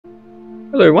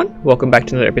Hello everyone, welcome back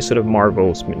to another episode of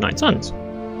Marvel's Midnight Suns.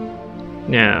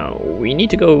 Now, we need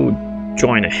to go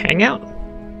join a hangout.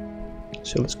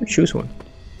 So let's go choose one.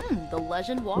 The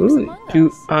legend walks Who among do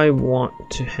us. I want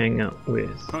to hang out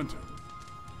with? Hunter.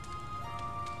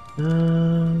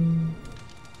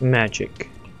 Magik.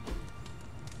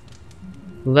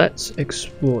 Let's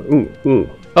explore. Ooh.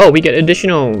 Oh, we get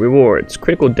additional rewards.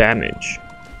 Critical damage.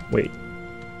 Wait.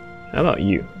 How about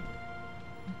you?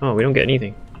 Oh, we don't get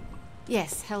anything.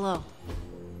 Yes, hello.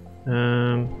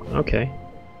 Okay.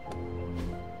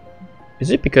 Is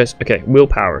it because... Okay,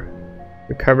 willpower.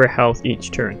 Recover health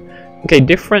each turn. Okay,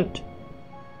 different...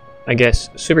 I guess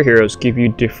superheroes give you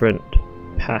different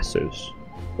passives.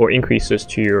 Or increases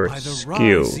to your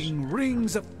skills.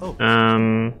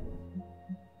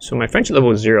 So my friendship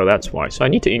level is 0, that's why. So I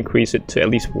need to increase it to at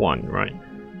least 1, right?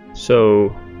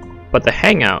 So... But the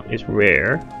hangout is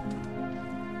rare.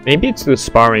 Maybe it's the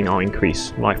sparring I'll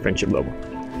increase my friendship level.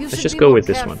 Let's just go with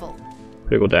this one.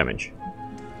 Critical damage.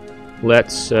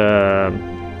 Let's yeah,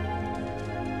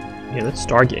 let's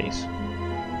Stargaze.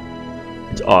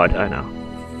 It's odd, I know.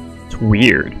 It's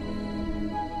weird.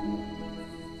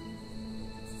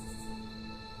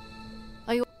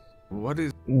 Are you What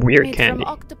is Weird made candy.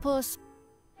 from octopus?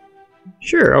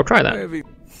 Sure, I'll try that.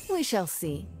 We shall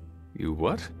see. You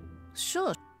what?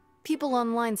 Sure. People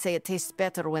online say it tastes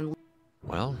better when...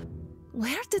 Well,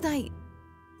 Where did I...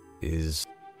 is...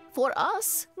 For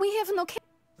us? We have no...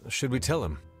 Should we tell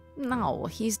him? No,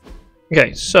 he's...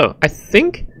 Okay, so I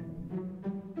think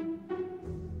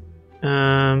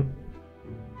I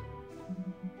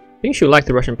think you like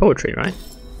the Russian poetry, right?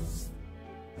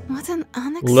 What an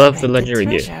unexpected Love the legendary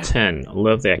treasure. gift. 10.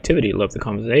 Love the activity. Love the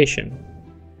conversation.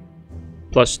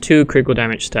 Plus 2 critical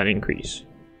damage stat increase.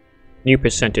 New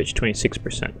percentage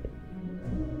 26%.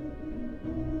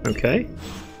 Okay.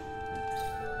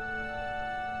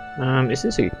 Is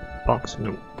this a box?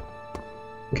 No.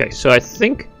 Okay, so I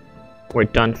think we're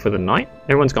done for the night.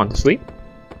 Everyone's gone to sleep.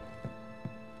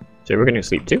 So we're gonna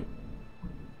sleep too.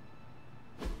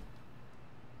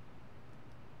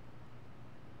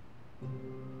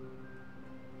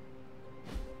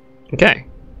 Okay.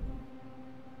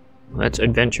 Let's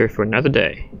adventure for another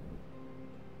day.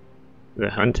 The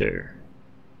Hunter.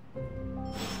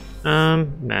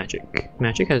 Magik.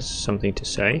 Magik has something to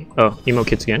say. Oh, emo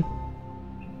kids again.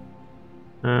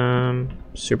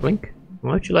 Superblink.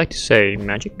 What would you like to say,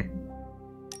 Magik?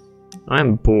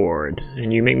 I'm bored,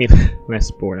 and you make me less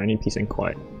bored. I need peace and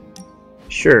quiet.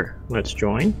 Sure, let's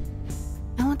join.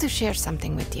 I want to share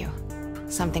something with you.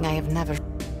 Something I have never...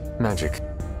 Magic.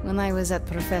 When I was at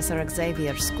Professor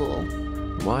Xavier's school,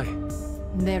 Why?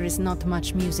 there is not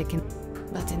much music in...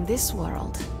 But in this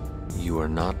world... You are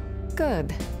not...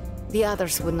 Good. The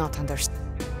others would not understand.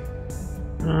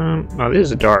 Well, this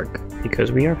is dark,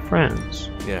 because we are friends.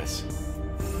 Yes.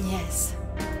 Yes.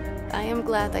 I am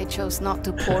glad I chose not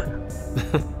to pour...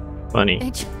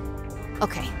 Funny.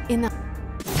 Okay, enough.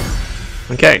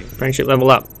 Okay, friendship level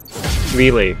up.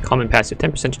 Relay, common passive,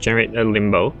 10% to generate a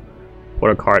limbo.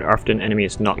 Portal card after an enemy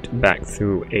is knocked back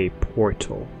through a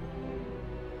portal.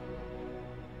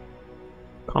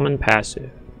 Common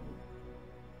passive.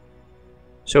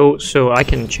 So I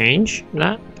can change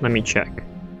that? Let me check.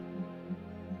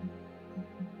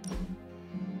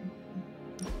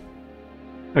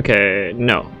 Okay,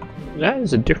 no. That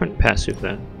is a different passive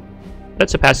then.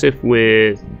 That's a passive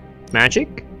with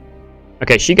Magik?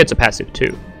 Okay, she gets a passive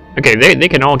too. Okay, they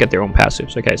can all get their own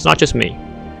passives. Okay, it's not just me.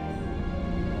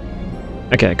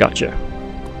 Okay, gotcha.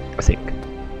 I think.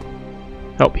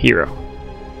 Help hero.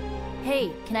 Hey,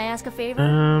 can I ask a favor?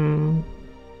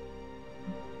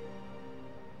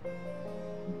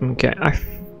 Okay,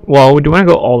 well, do you want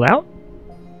to go all out?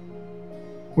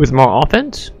 With more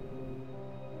offense?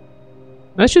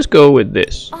 Let's just go with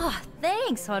this. Ah,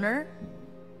 thanks, Hunter.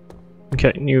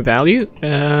 Okay, new value.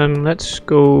 Let's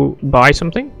go buy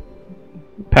something.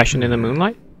 Passion in the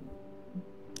Moonlight.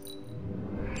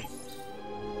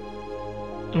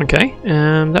 Okay,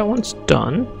 that one's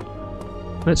done.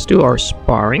 Let's do our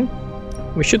sparring.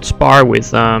 We should spar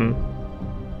with,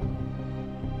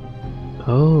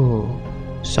 oh,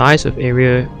 size of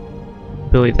area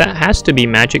ability. That has to be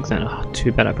Magik then. Oh,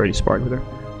 too bad I've already sparred with her.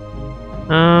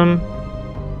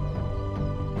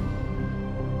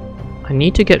 I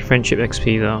need to get friendship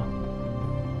XP though.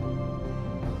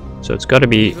 So it's gotta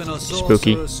be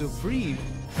spooky. So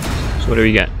what do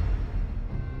we get?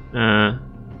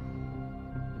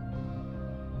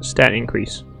 Stat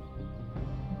increase.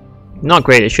 Not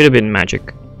great, it should have been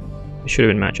Magik. It should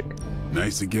have been Magik.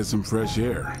 Nice to get some fresh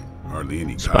air. Hardly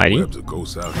any Spidey. cobwebs or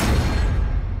ghosts out here.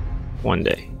 One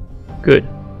day. Good.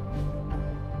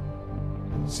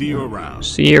 See you around.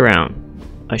 See you around.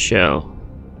 I shall.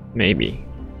 Maybe.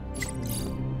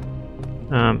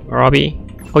 Robbie?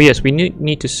 Oh yes, we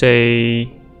need to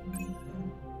say...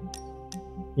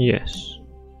 Yes.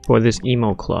 For this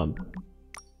emo club.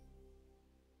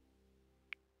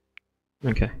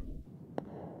 Okay.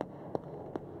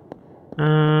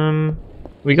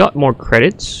 We got more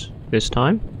credits this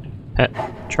time. At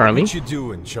Charlie. What you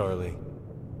doing, Charlie?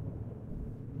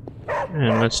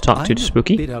 And let's talk to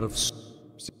Spooky. Bit out of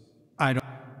I don't.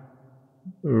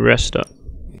 Rest up.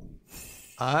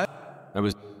 I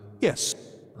was... Yes.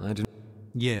 I didn't...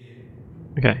 Yeah.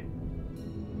 Okay.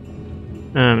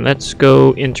 Let's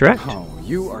go interact. Oh,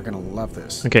 you are gonna love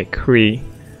this. Okay, Kree.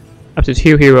 Up to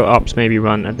 2 hero ops may be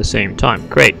run at the same time.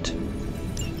 Great.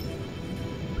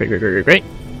 Great, great, great, great, great.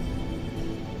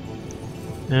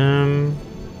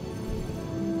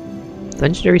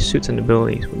 Legendary suits and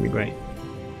abilities would be great.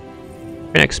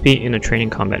 And XP in a training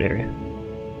combat area.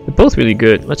 They're both really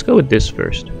good. Let's go with this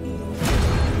first.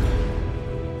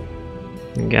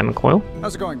 And Gamma Coil.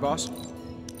 How's it going, boss?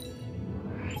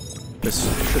 This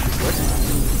should be quick.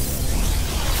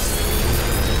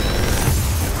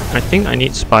 I think I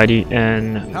need Spidey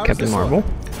and How does Captain this Marvel. look?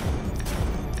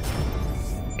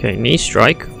 Okay, knee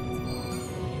strike.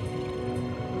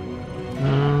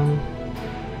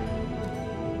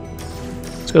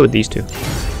 Let's go with these two.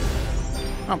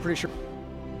 I'm pretty sure.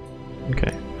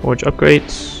 Okay, forge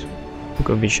upgrades. We'll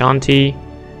go Vishanti.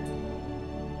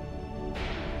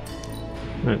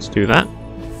 Let's do that.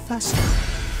 Faster.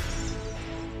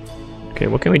 Okay,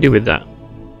 what can we do with that?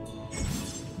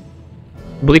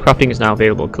 Ability crafting is now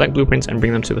available. Collect blueprints and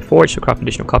bring them to the forge to craft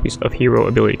additional copies of hero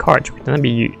ability cards, which can then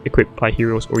be equipped by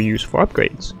heroes or used for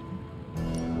upgrades.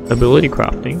 Ability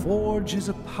crafting. Forge is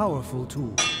a powerful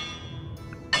tool.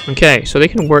 Okay, so they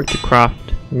can work to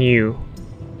craft new.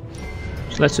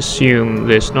 So let's assume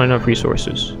there's not enough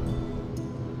resources.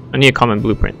 I need a common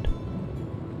blueprint.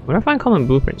 Where do I find common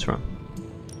blueprints from?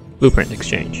 Blueprint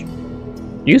exchange.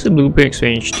 Use the blueprint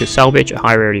exchange to salvage a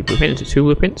high rarity blueprint into 2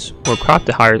 blueprints, or craft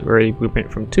a high rarity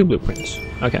blueprint from 2 blueprints.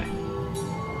 Okay.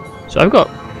 So I've got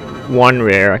 1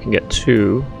 rare, I can get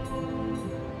 2.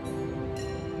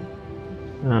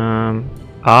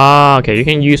 Okay, you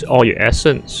can use all your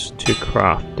essence to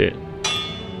craft it.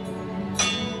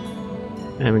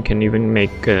 And we can even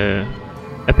make a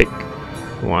epic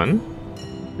one.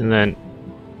 And then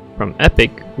from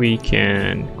epic we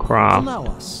can craft... Allow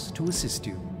us to assist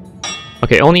you.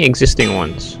 Okay, only existing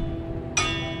ones.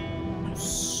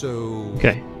 So.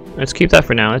 Okay, let's keep that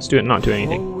for now. Let's do it, not do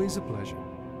anything. Always a pleasure.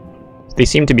 They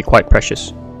seem to be quite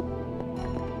precious.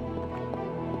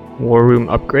 War room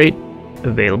upgrade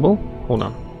available. Hold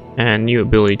on. And new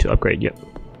ability to upgrade, yep.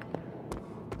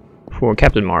 For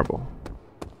Captain Marvel.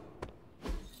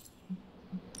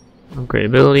 Upgrade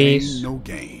abilities. No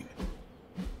gain.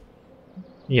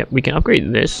 Yep, we can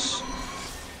upgrade this.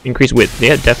 Increase width.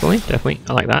 Yeah, definitely.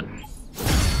 I like that.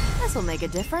 This'll make a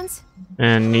difference.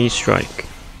 And knee strike.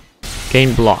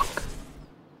 Gain block.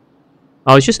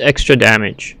 Oh, it's just extra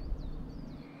damage.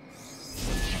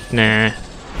 Nah.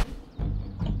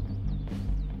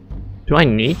 Do I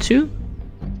need to?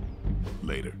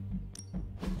 Later.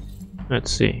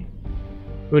 Let's see.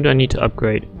 Who do I need to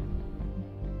upgrade?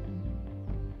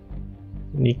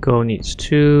 Nico needs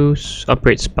 2.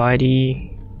 Upgrade Spidey.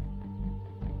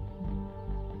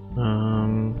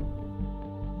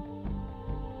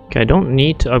 Okay, I don't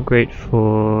need to upgrade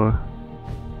for...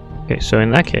 Okay, so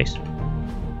in that case,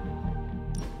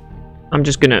 I'm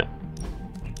just gonna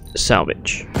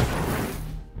salvage.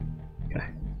 Okay.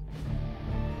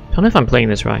 Don't know if I'm playing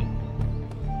this right.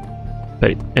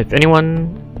 But if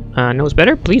anyone knows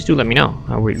better, please do let me know.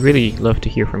 I would really love to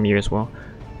hear from you as well.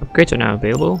 Upgrades are now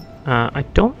available. I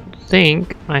don't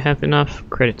think I have enough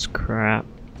credits. Crap.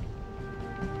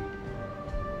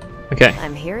 Okay.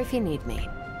 I'm here if you need me.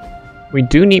 We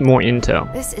do need more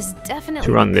intel This is definitely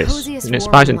to run the this. coziest And it war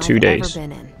expires in room 2 I've days. ever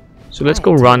been in. So let's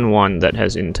go Right. run one that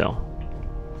has intel.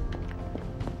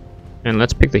 And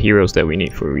let's pick the heroes that we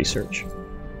need for research.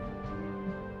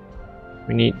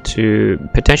 We need to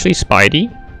potentially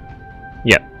Spidey.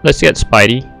 Yeah, let's get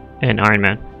Spidey and Iron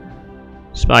Man.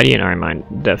 Spidey and Iron Man,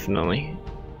 definitely.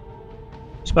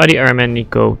 Spidey, Iron Man,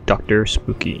 Nico, Dr.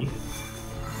 Spooky.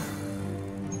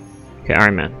 Okay,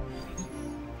 Iron Man.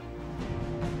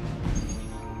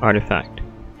 Artifact.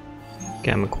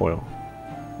 Gamma Coil.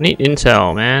 I need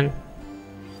intel, man.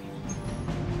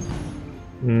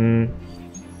 In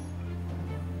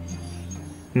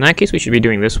that case, we should be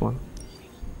doing this one.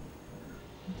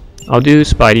 I'll do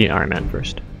Spidey and Iron Man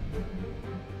first.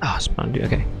 Ah, Spidey.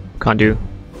 Okay, can't do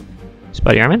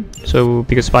Spidey Iron Man. So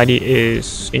because Spidey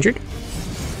is injured.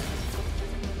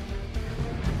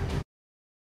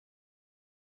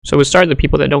 So we'll start the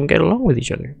people that don't get along with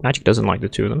each other. Magik doesn't like the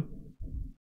two of them.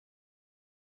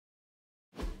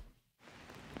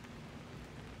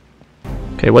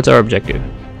 Okay, what's our objective?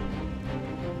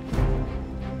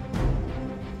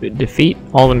 Defeat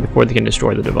all of them before they can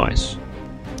destroy the device.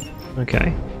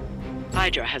 Okay.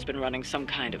 Hydra has been running some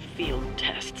kind of field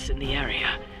tests in the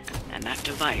area, and that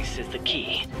device is the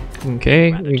key.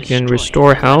 Okay, Rather we can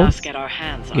destroy restore it than let us health. get our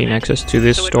hands on Gain it. access to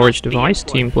this So it storage must be device.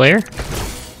 Team important. player.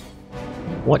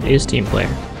 What is team player?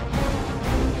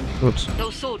 Oops.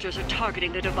 Those soldiers are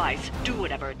targeting the device. Do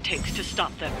whatever it takes to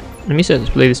stop them. Enemy says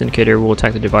display this indicator will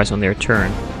attack the device on their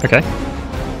turn. Okay.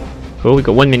 Cool, we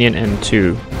got 1 minion and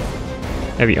 2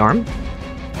 heavy arm.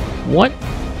 What?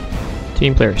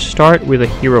 Team player, start with a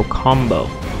hero combo.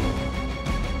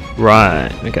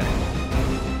 Right, okay.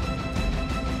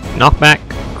 Knockback,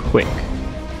 quick.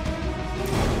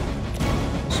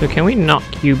 So can we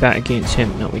knock you back against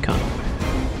him? No, we can't.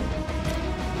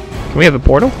 Can we have a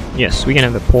portal? Yes, we can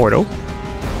have a portal.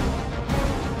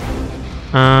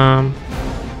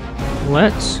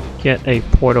 Let's get a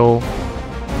portal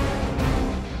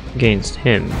against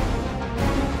him,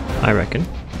 I reckon.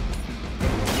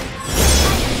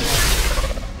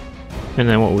 And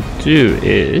then what we'll do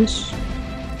is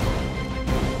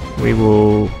we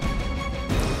will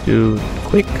do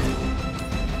quick.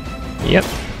 Yep.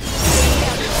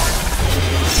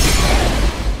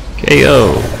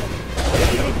 KO.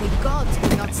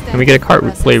 And we get a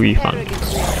card play refund.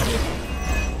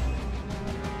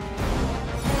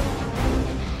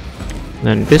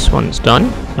 Then this one's done.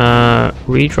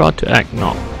 Redraw to add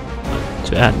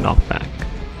knockback.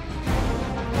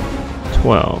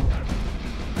 12.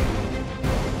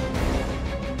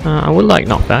 I would like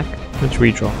knockback. Let's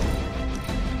redraw.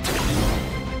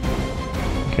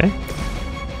 Okay.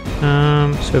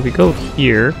 So if we go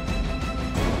here,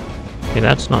 okay,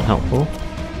 that's not helpful.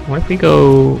 What if we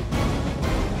go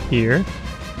here?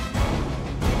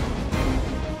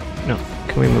 No,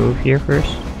 can we move here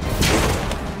first?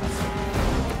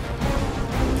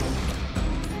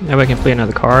 Now I can play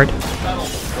another card.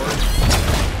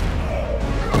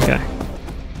 Okay.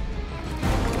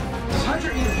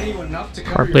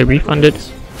 Card play refunded.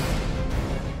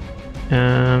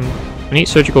 I need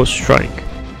surgical strike.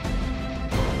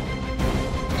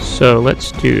 So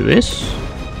let's do this.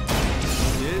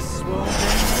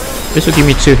 This will give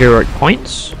me 2 heroic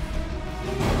points,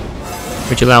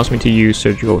 which allows me to use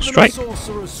surgical strike.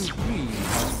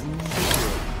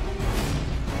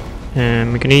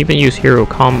 And we can even use hero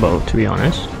combo, to be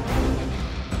honest.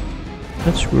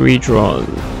 Let's redraw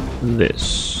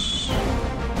this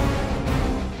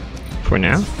for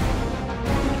now.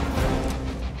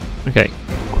 Okay,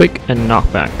 quick and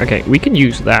knockback. Okay, we can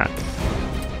use that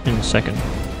in a second.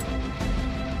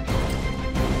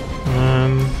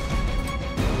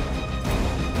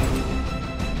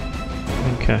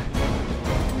 Okay.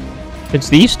 It's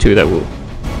these two that will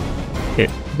hit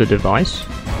the device.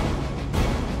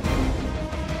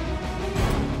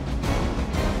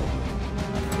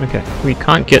 Okay, we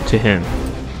can't get to him.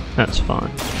 That's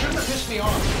fine.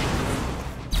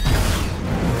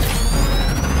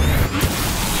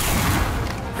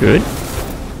 Good.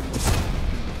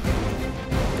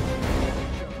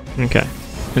 Okay,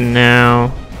 and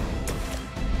now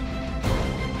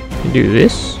we do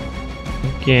this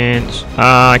against.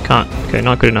 I can't. Okay,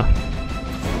 not good enough.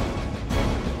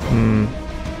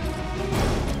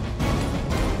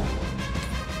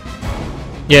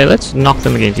 Yeah, let's knock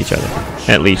them against each other,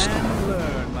 at least.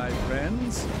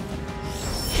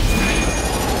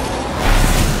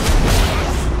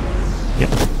 Yeah,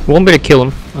 we won't be able to kill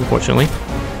him, unfortunately.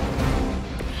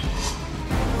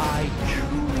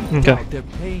 Okay. They're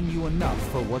paying you enough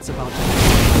for what's about to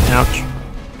happen. Ouch.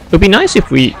 It would be nice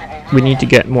if we need to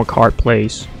get more card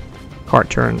plays, card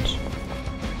turns,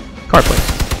 card plays.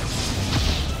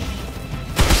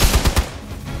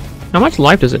 How much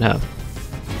life does it have?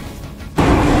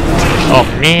 Oh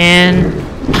man!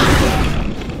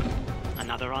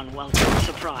 Another unwelcome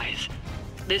surprise.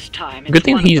 This time, Good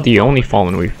thing he's the only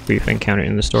fallen we've encountered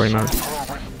in the story mode.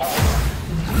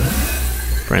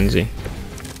 Frenzy.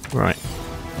 Right.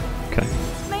 Okay.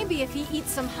 Maybe if he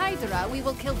eats some Hydra, we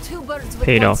will kill 2 birds with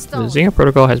Paid one off. The stone. Zinger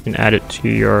protocol has been added to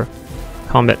your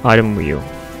combat item wheel.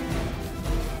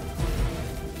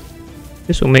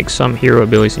 This will make some hero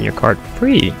abilities in your card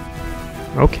free.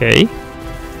 Okay.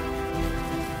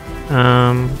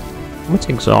 What's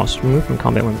exhaust? Remove from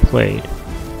combat when played.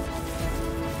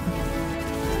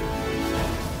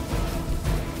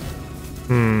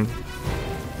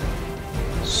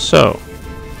 So,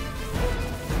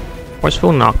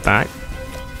 forceful knockback.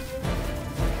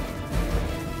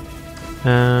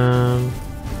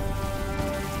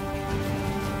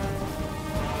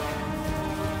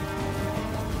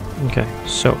 Okay,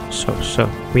 so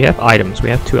we have items. We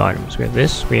have 2 items. We have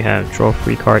this. We have draw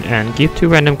free card and give 2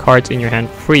 random cards in your hand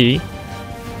free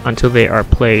until they are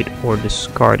played or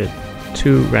discarded.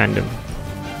 2 random.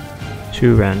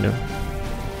 2 random.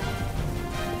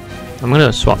 I'm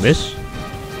gonna swap this.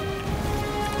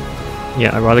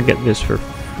 Yeah, I'd rather get this for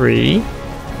free.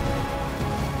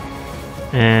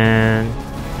 And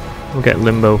we'll get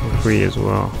Limbo for free as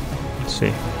well. Let's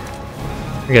see.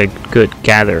 Okay, good.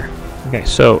 Gather. Okay,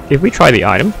 so if we try the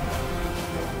item,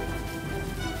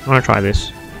 I want to try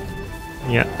this.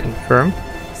 Yeah, confirm.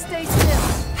 Stay still.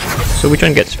 So which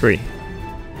one gets free?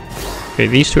 Okay,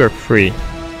 these 2 are free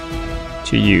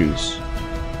to use.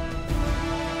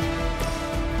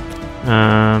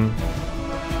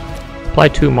 Apply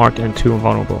 2 marked and 2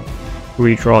 invulnerable.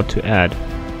 Redraw to add.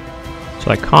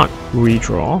 So I can't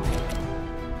redraw.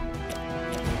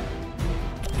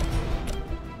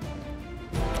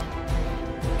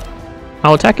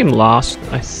 I'll attack him last,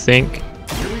 I think.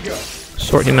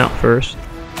 Sort him out first.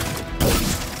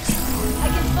 I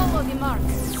can follow the mark.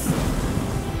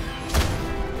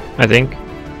 I think.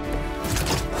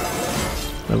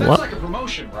 Level That's up. like a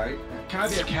promotion, right? Can I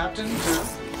be a captain too?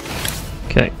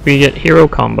 Okay, we get hero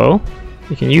combo.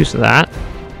 We can use that.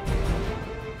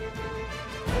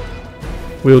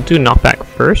 We'll do knockback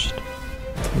first.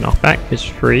 Knockback is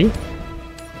free. It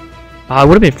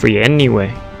would have been free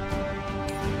anyway.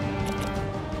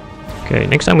 Okay,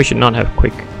 next time we should not have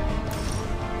quick.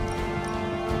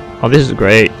 Oh, this is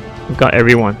great. We've got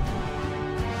everyone.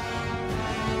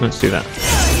 Let's do that.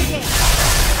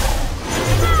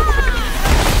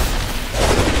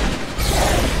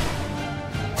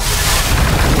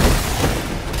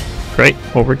 Great,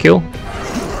 overkill.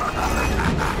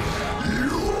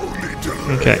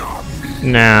 Okay,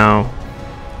 now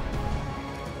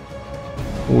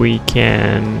we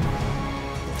can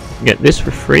get this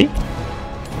for free.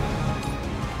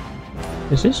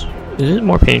 Is it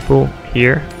more painful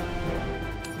here?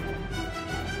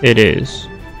 It is.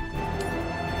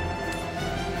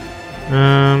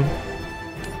 Yeah,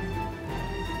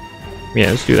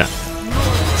 let's do that.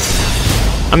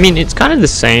 I mean, it's kind of the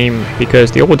same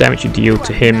because the overall damage you deal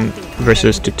to him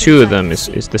versus to 2 of them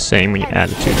is the same when you add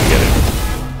the 2 together.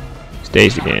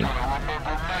 Stays again.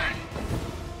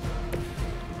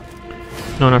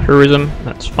 No enough heroism,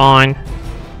 that's fine.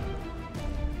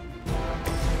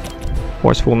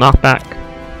 Forceful knockback.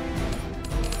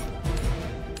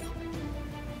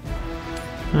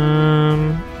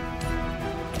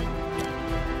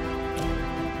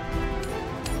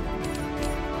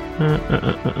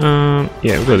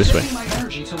 Yeah, we'll go this way. You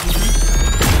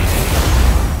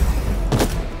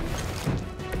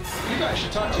guys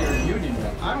should talk to your union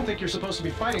rep. I don't think you're supposed to be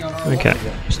fighting on our Okay, level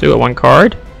yet. still got 1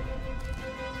 card.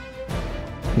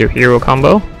 Do hero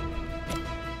combo.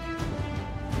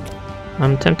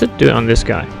 I'm tempted to do it on this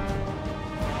guy.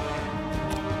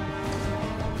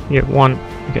 You have 1.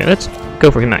 Okay, let's go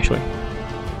for him actually.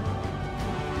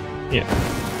 Yeah.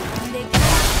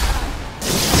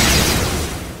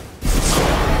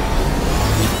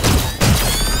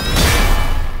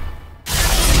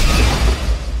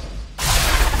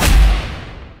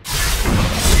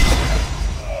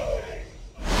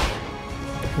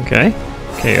 Okay,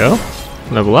 KO.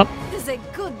 Level up. This is a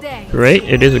good day. Great,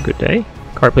 it is a good day.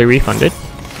 Card play refunded.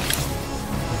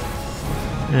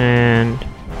 And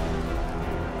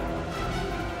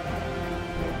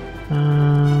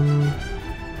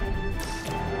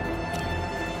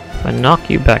if I knock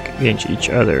you back against each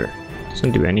other, it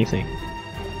doesn't do anything.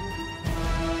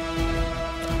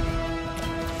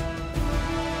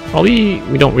 All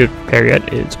we don't repair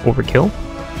yet is overkill.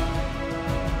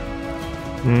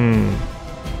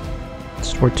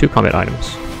 It's for 2 combat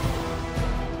items.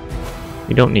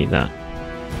 We don't need that.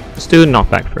 Let's do the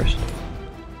knockback first.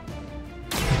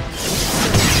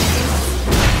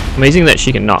 Amazing that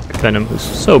she can knock Venom, who's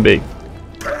so big.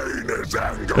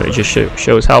 But it just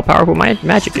shows how powerful my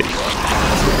magic is.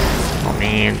 Oh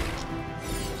man.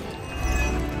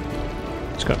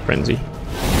 It's got frenzy.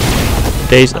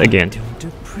 Dazed again. Don't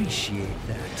appreciate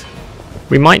that.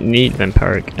 We might need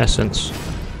vampiric essence.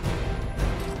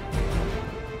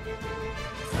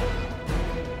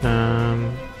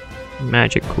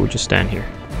 Magic will just stand here.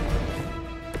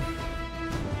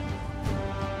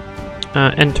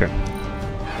 Enter.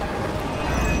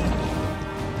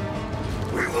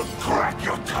 We will crack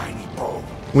your tiny bone.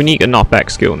 We need a knockback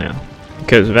skill now,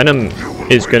 because Venom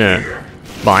is gonna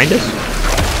bind us.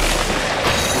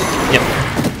 Yep.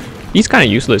 He's kind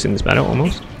of useless in this battle,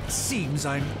 almost. Seems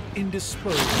I'm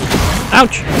indisposed.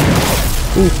 Ouch!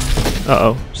 Ooh.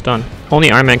 Uh-oh. Stun.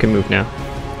 Only Iron Man can move now.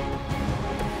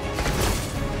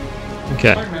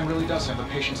 Okay. Spider-Man really does have the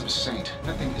patience of a saint.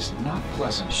 That thing is not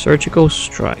pleasant. Surgical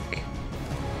strike.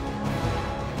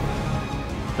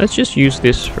 Let's just use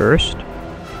this first.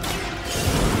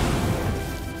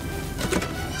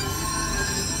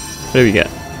 What do we get?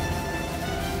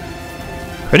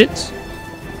 Credits?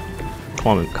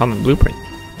 Common blueprint.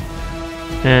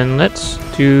 And let's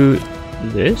do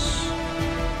this.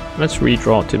 Let's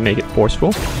redraw to make it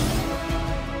forceful.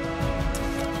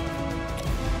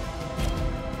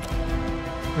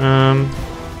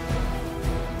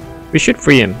 We should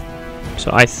free him.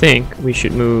 So I think we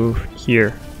should move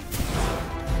here.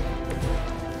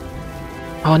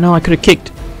 Oh no, I could have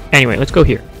kicked. Anyway, let's go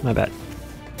here. My bad.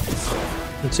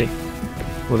 Let's see.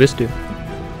 What will this do?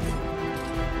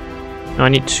 No, I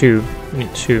need two. I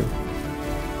need two.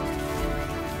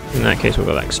 In that case, we'll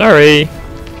go like, sorry.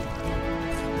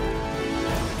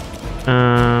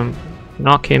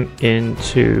 Knock him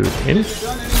into him.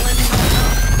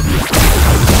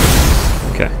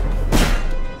 Okay.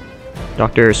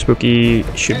 Dr. Spooky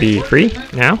should be free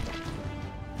now.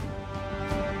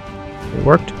 It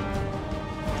worked.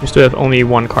 We still have only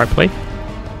one card play.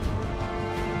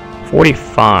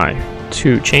 45.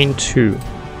 2. Chain 2.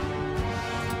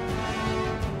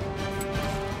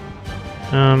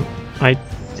 I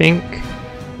think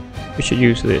we should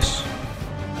use this.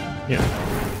 Yeah.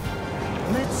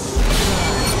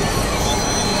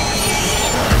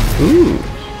 Ooh.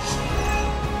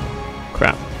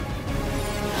 Crap.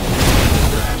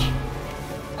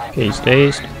 Okay, he's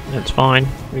dazed. That's fine.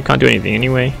 We can't do anything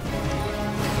anyway.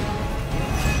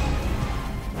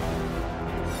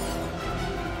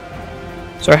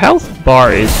 So our health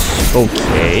bar is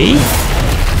okay.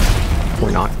 Or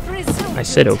not. I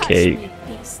said okay.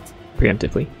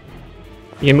 Preemptively.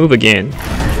 You can move again.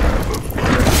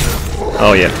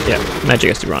 Oh yeah, Magik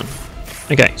has to run.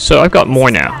 Okay, so I've got more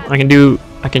now. I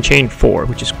can chain 4,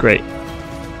 which is great.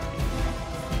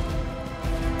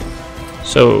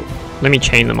 So let me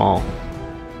chain them all.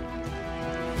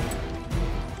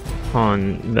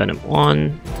 On Venom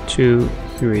 1, 2,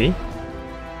 3.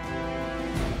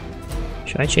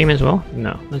 Should I chain him as well?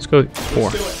 No. Let's go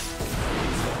 4.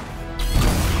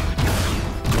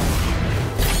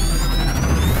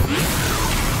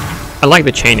 I like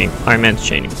the chaining. Iron Man's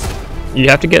chaining. You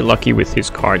have to get lucky with his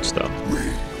cards though. We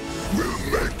will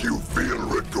make you feel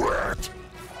regret.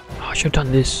 Oh, I should have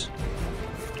done this.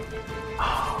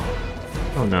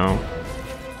 Oh no.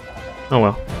 Oh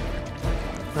well.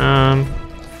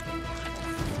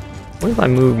 What if I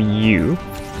move you?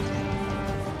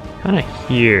 Kinda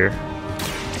here.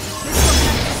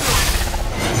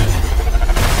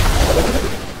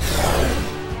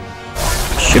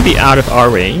 Should be out of our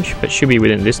range, but should be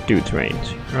within this dude's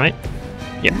range, right?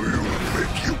 Yeah. We'll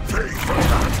make you pay for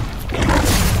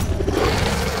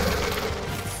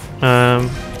that.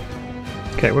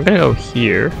 Okay, we're gonna go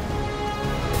here.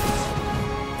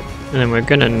 And then we're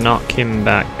gonna knock him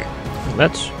back.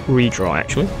 Let's redraw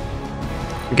actually.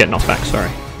 We get knocked back,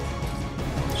 sorry.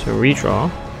 So redraw.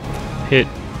 Hit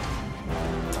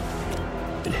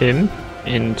him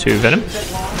into Venom.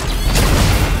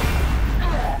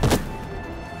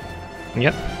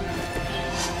 Yep.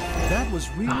 That was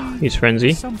really He's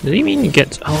frenzy. Does he mean he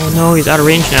gets... Oh no, he's out of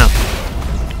range now.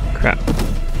 Crap.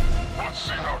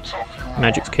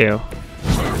 Magik's KO.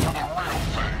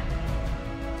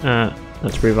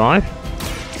 Let's revive.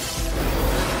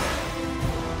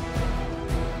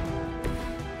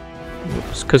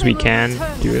 It's because we can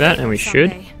do that, and we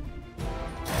should.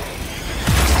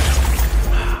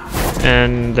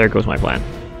 And there goes my plan.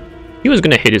 He was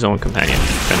gonna hit his own companion,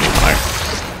 friendly fire.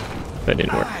 That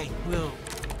didn't work. I will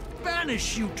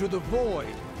banish you to the void.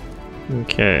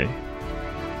 Okay.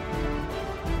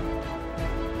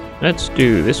 Let's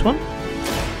do this one.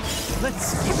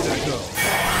 Let's give it a go.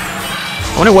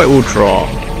 I wonder what we'll draw.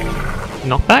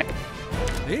 Knockback?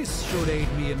 This should aid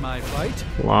me in my fight.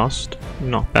 Lost.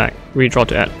 Knockback. Redraw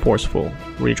to add forceful.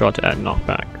 Redraw to add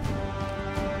knockback.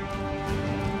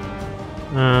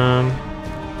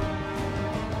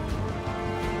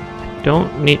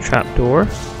 Don't need trapdoor.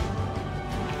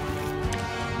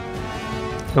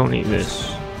 Don't need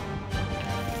this.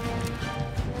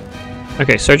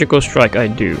 Okay, surgical strike I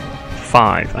do.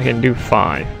 5. I can do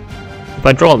 5. If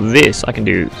I draw this, I can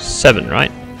do 7, right?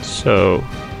 So,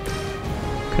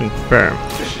 confirm.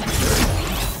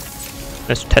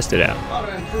 Let's test it out.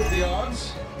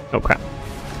 Oh crap.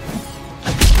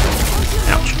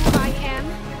 Ouch.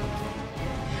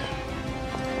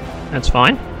 That's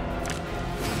fine.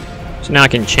 So now I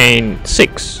can chain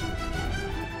 6.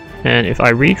 And if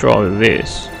I redraw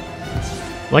this,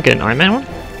 will I get an Iron Man one?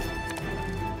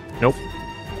 Nope.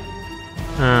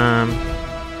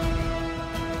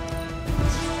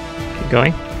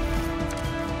 Going.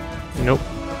 Nope.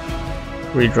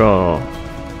 Redraw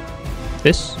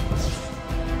this.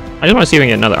 I just want to see if we can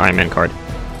get another Iron Man card.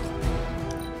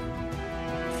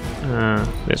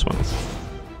 This one.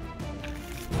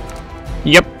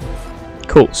 Yep.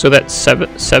 Cool. So that's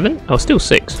seven? Oh, still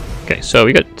 6. Okay, so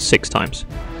we got 6 times.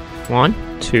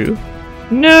 1, 2.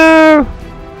 No!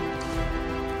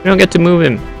 We don't get to move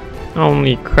him.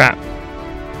 Holy crap.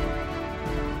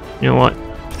 You know what?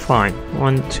 Fine.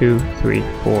 1, 2, 3,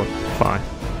 4, 5.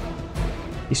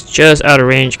 He's just out of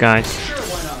range, guys.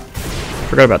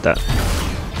 Forgot about that.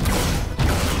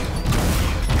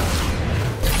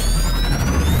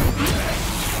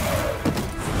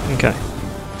 Okay.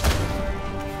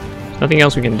 There's nothing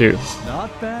else we can do.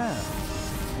 Not bad.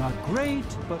 Not great,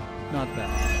 but not bad.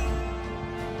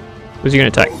 Who's he gonna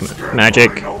attack?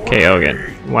 Magik. KO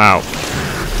again. Wow.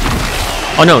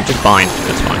 Oh no, just bind.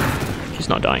 That's fine. He's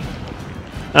not dying.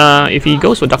 If he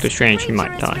goes for Doctor Strange, he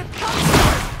might die.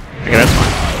 Okay, that's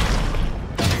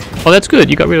fine. Oh, that's good.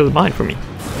 You got rid of the bind for me.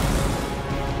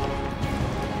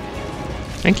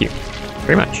 Thank you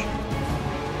very much.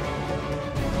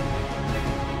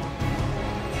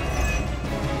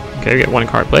 Okay, we get 1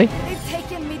 card play. They've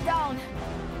taken me down.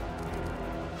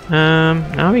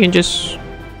 Now we can just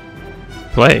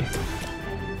play,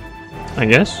 I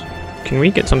guess. Can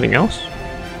we get something else?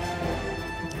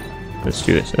 Let's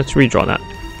do this. Let's redraw that.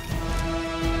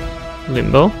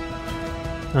 Limbo.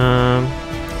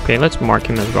 Okay, let's mark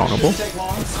him as vulnerable.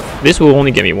 This will only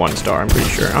give me 1 star, I'm pretty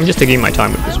sure. I'm just taking my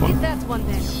time with this one. That one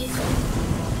then.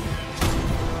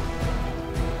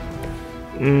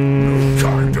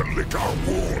 Time to lick our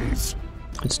wounds.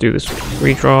 Let's do this.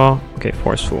 Redraw. Okay,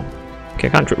 forceful. Okay,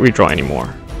 I can't redraw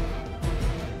anymore.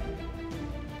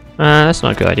 That's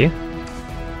not a good idea.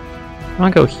 I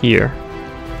want to go here.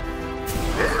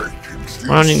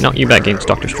 Why don't you knock you back against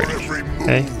Doctor Strange?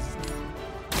 Okay.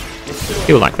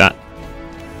 He'll like that.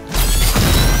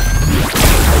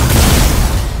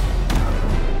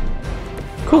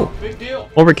 Cool.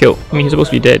 Overkill. I mean, he's supposed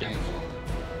to be dead.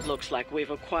 Looks like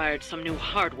we've acquired some new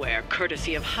hardware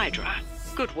courtesy of Hydra.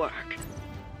 Good work.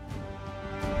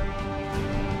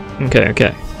 Okay,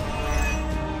 okay.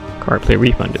 Card play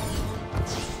refunded.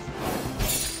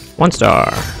 1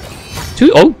 star.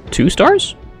 2? Oh, 2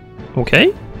 stars?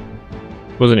 Okay.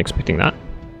 Wasn't expecting that.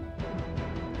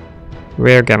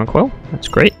 Rare Gamma Coil. That's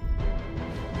great.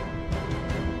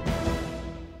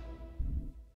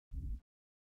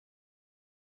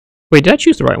 Wait, did I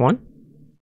choose the right one?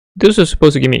 This was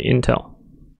supposed to give me intel.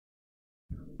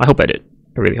 I hope I did.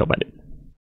 I really hope I did.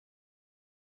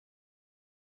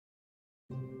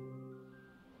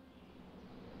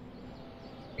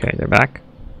 Okay, they're back.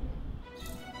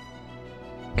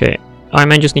 Okay, Iron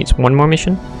Man just needs 1 more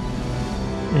mission.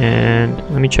 And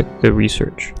let me check the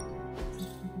research.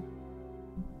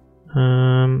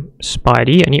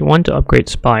 Spidey. I need 1 to upgrade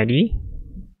Spidey.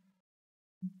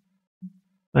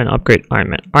 And upgrade Iron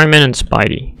Man. Iron Man and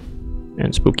Spidey.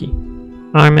 And Spooky.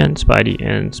 Iron Man, Spidey,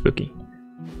 and Spooky.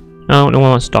 No, no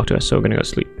one wants to talk to us, so we're gonna go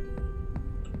sleep.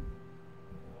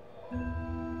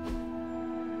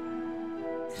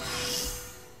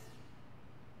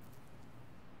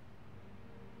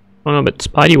 Oh no, but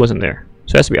Spidey wasn't there.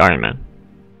 So it has to be Iron Man.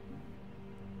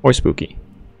 Or Spooky.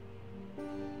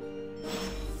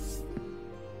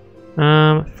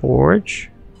 Forge.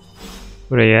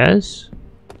 Reyes.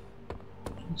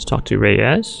 Let's talk to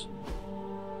Reyes.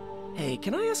 Hey,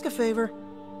 can I ask a favor?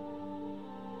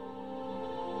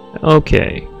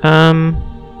 Okay.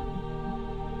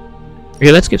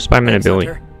 Okay, let's give Spider-Man ability.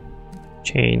 Hunter.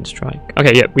 Chain strike.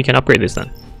 Okay, yeah, we can upgrade this then.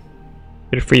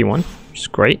 Get a free one, which is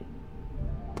great.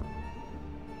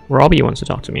 Robbie wants to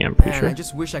talk to me, I'm pretty Man, sure. I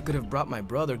just wish I could have brought my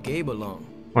brother Gabe along.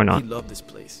 Or not. He'd love this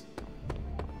place.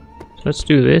 So let's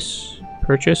do this.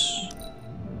 Purchase.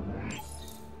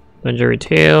 Legendary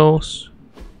Tales.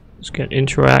 Let's get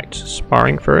Interact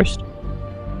Sparring first.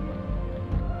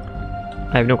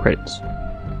 I have no credits.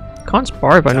 Can't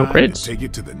spar if I have no credits. Take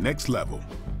it to the next level.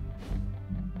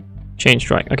 Chain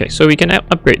strike. Okay, so we can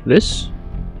upgrade this.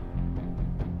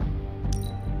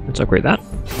 Let's upgrade that.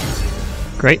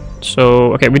 Great.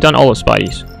 So, okay, we've done all of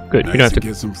Spidey's. Good. We don't have to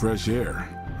get some fresh air.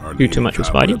 do too much with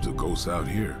Spidey. Out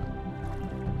here.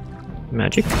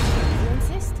 Magic. You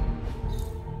insist?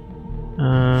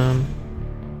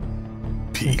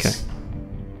 Peace. Okay.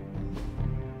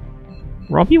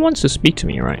 Robbie wants to speak to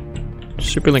me, right?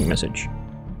 Superlink message.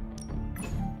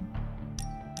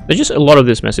 There's just a lot of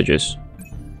these messages.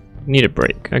 Need a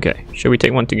break. Okay, shall we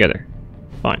take one together?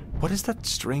 Fine. What is that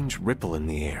strange ripple in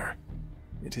the air?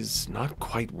 It is not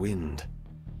quite wind.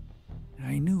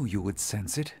 I knew you would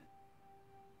sense it.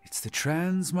 It's the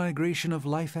transmigration of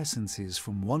life essences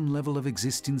from one level of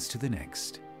existence to the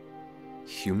next.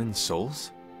 Human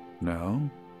souls? No.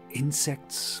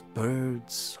 Insects,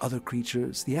 birds, other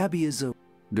creatures. The Abbey is a...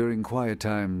 During quiet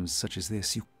times such as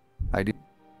this, I did...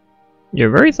 You're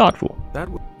very thoughtful. That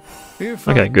would...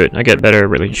 Okay, good. I get a better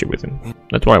relationship with him.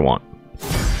 That's what I want.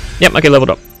 Yep, I get leveled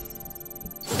up.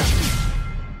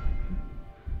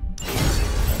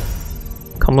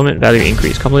 Compliment value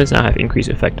increase. Compliments now have increased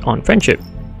effect on friendship.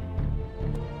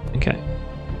 Okay.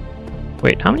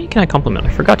 Wait, how many can I compliment? I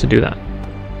forgot to do that.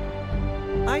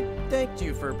 I thanked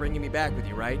you for bringing me back with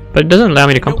you, right? But it doesn't allow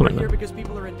me to I know we're compliment here them. because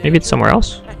people are in Maybe it's danger. somewhere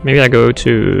else? Maybe I go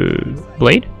to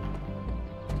Blade?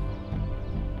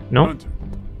 No?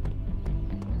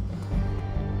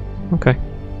 Okay.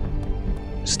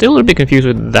 Still a little bit confused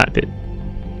with that bit.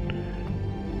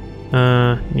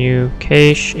 New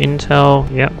cache, intel,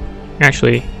 yep.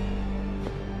 Actually,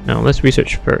 no, let's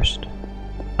research first.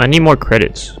 I need more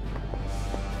credits.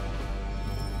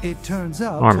 It turns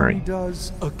out Armory. Tony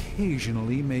does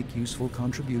occasionally make useful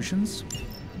contributions.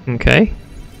 Okay.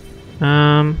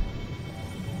 No,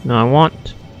 I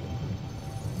want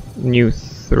new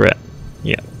threat.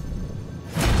 Yeah.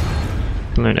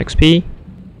 Learn XP.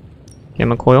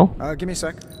 Gamma coil. Give me a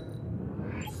sec.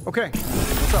 Okay,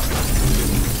 what's up?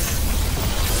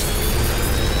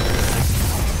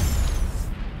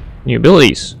 New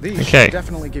abilities. These Okay. should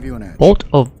definitely give you an edge. Bolt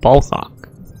of Balthok.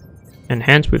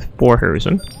 Enhanced with 4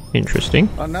 heroism. Interesting.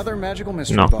 Another magical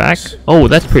mystery box. Knockback. Oh,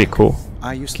 that's pretty cool.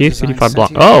 I used to Give design 55 block.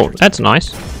 sentient Oh, creatures. that's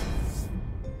nice.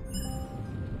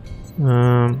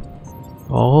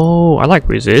 Oh, I like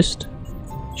resist.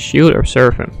 Shield or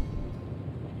Seraphim.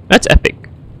 That's epic.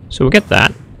 So we'll get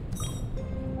that.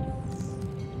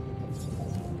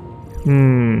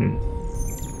 And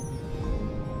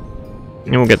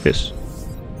we'll get this.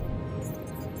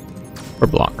 Or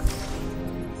block.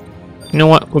 You know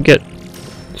what? We'll get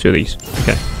 2 of these.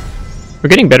 Okay. We're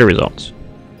getting better results.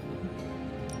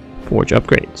 Forge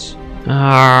upgrades.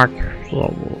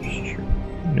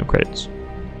 No credits.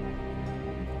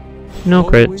 No Always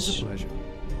credits. a pleasure.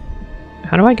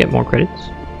 How do I get more credits?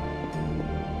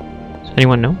 Does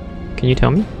anyone know? Can you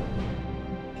tell me?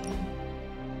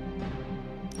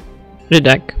 The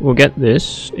deck, we'll get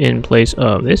this in place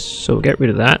of this, so we'll get rid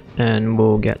of that, and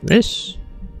we'll get this.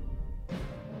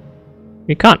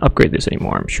 We can't upgrade this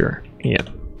anymore, I'm sure. Yeah.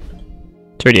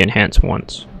 It's already enhanced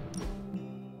once.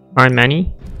 Iron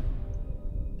Manny.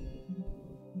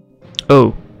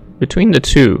 Oh, between the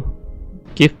two.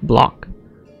 Gift block.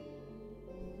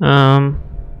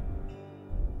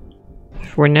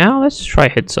 For now, let's try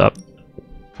heads up.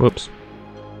 Whoops.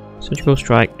 Surgical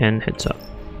strike and heads up.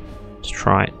 Let's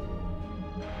try it.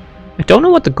 I don't know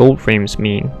what the gold frames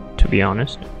mean, to be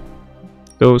honest.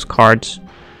 Those cards,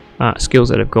 skills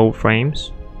that have gold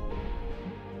frames.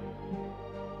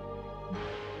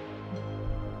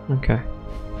 Okay.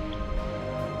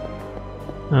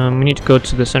 We need to go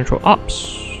to the central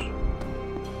ops.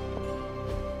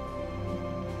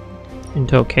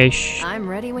 Intel cache. I'm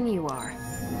ready when you are.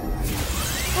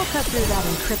 We'll cut through that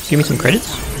encryption. Give me some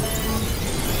credits.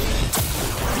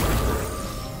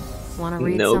 Wanna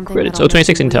read No something credits. that'll Oh,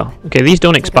 26 make you intel. weep? Okay, these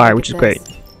don't Take a expire, look which is at great.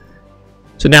 this.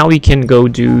 So now we can go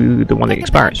do the one that Pick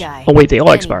a bad expires. guy. Oh wait, they all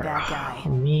Any expire. bad guy. Oh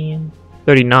man.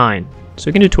 39. So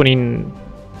we can do 20.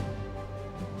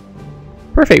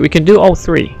 Perfect, we can do all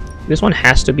 3. This one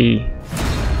has to be I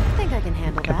think I can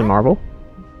handle Captain that. Marvel.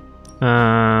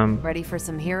 Ready for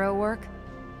some hero work?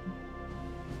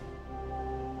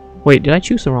 Wait, did I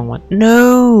choose the wrong one?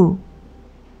 No!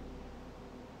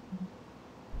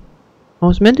 I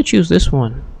was meant to choose this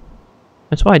one.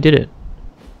 That's why I did it.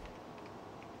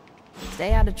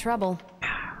 Stay out of trouble.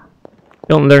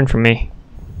 Don't learn from me.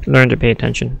 Learn to pay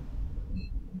attention.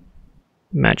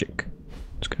 Magic.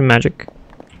 Let's go to Magic.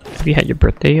 Have you had your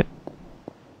birthday yet?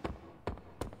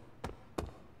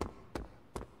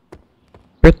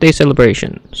 Birthday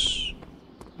celebrations.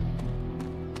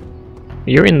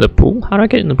 You're in the pool? How do I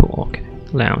get in the pool? Okay.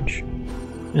 Lounge.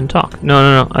 And talk. No,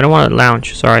 no, no. I don't want to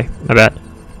lounge. Sorry. My bad.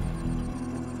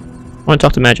 I want to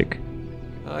talk to Magic.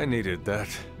 I needed that.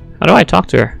 How do I talk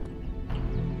to her?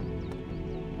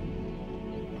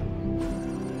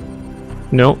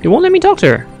 No, it won't let me talk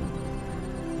to her.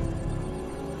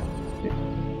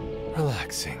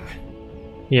 Relaxing.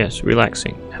 Yes,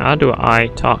 relaxing. How do I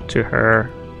talk to her?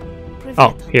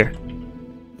 Oh, here.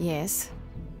 Yes.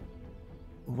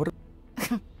 What?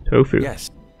 Tofu. Yes.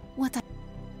 What?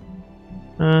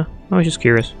 I was just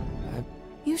curious.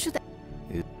 You should.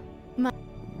 What?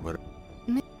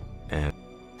 Me- And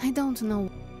I don't know.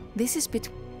 This is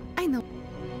between. I know.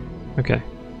 Okay.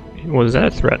 Was that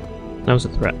a threat? That was a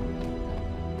threat.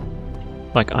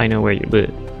 Like I know where you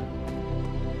live.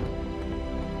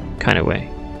 Kind of way.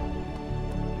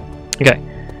 Okay.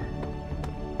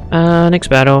 Next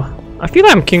battle. I feel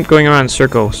like I'm keep going around in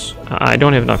circles. I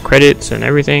don't have enough credits and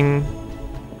everything.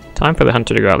 Time for the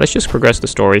hunter to go out. Let's just progress the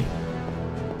story.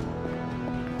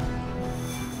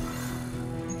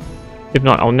 If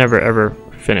not, I'll never ever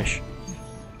finish.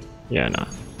 Yeah, nah.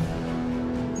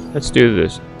 Let's do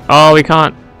this. Oh, we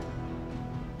can't.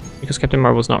 Because Captain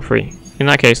Marvel's not free. In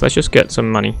that case, let's just get some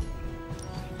money.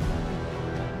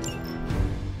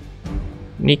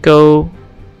 Nico.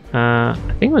 I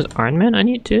think it was Iron Man I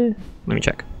need to... Let me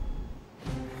check.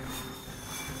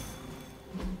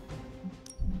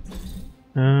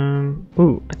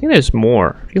 Ooh, I think there's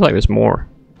more. I feel like there's more.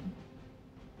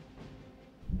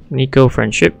 Nico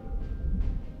friendship.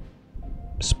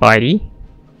 Spidey.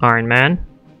 Iron Man.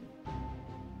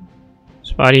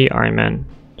 Spidey, Iron Man.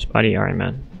 Spidey, Iron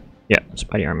Man. Yeah,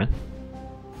 Spidey, Iron Man.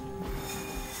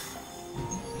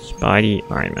 Spidey,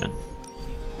 Iron Man.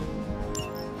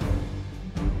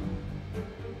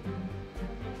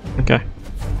 Okay,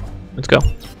 let's go.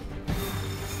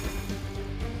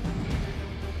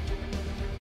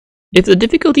 If the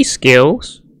difficulty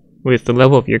scales with the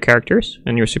level of your characters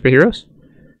and your superheroes,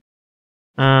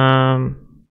 then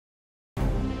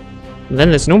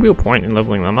there's no real point in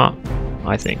leveling them up,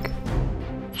 I think.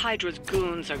 Hydra's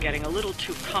goons are getting a little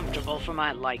too comfortable for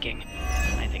my liking.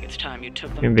 I think it's time you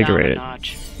took them Invigorated. down a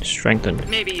notch. Strengthened.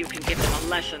 Maybe you can give them a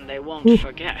lesson they won't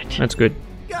forget. That's good.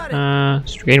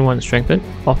 Gain 1 strengthened.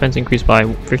 Offense increased by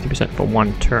 50% for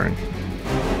 1 turn.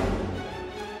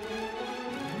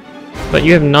 But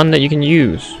you have none that you can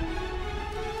use.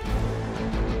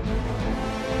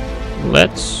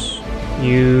 Let's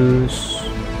use...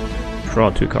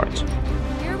 Draw 2 cards.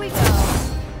 Here we go.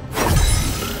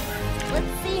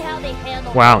 Let's see how they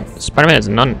handle Wow, this. Spider-Man has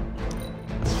none.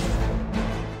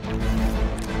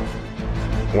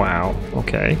 Wow,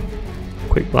 okay.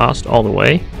 Quick blast all the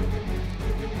way.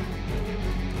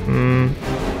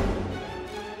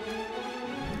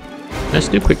 Let's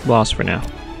do quick blast for now.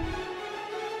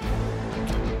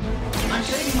 I'm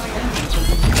saving my energy so we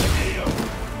can get KO.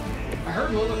 I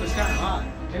heard Lilith is kind of hot.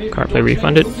 Any of Card you play boys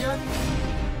refunded. move yet?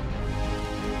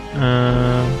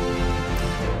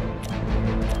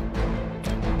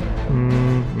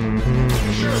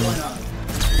 Sure, why not?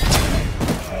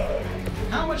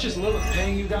 How much is Lilith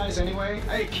paying you guys anyway?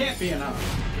 It can't be enough.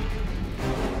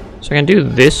 So I can do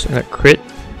this and a crit.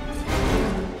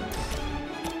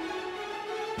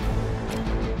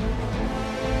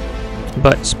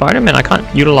 But Spider-Man, I can't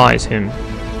utilize him.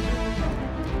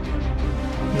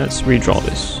 Let's redraw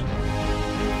this.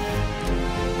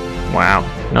 Wow,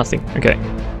 nothing. Okay.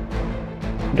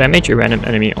 Damage a random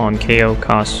enemy on KO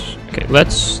costs. Okay,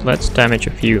 let's damage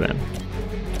a few then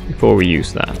before we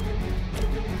use that.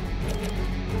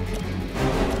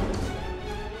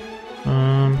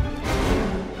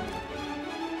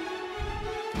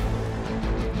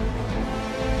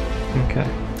 Okay.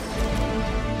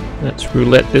 Let's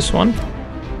roulette this one.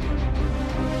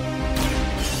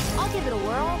 I'll give it a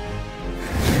whirl.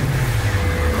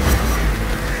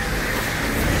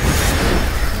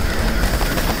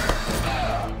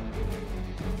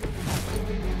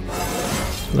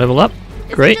 Level up.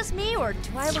 Great. Is it just me or do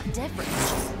I look different?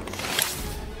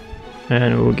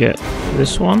 And we'll get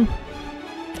this one.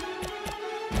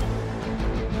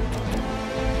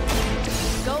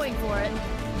 Going for it.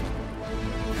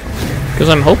 Because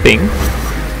I'm hoping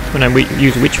when I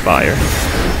use Witchfire,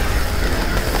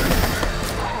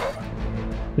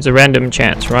 it's a random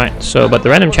chance, right? So, but the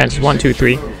random chance is 1, 2,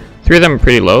 3. 3 of them are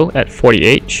pretty low at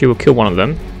 48. She will kill one of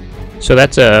them. So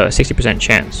that's a 60%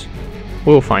 chance.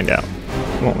 We'll find out,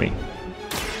 won't we?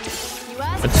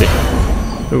 Let's see.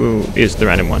 Who is the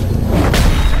random one?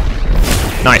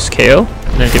 Nice, KO.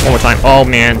 And then hit one more time. Oh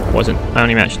man, wasn't. I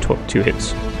only matched 2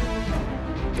 hits.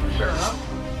 Fair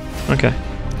enough. Okay.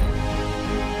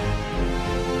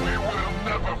 We will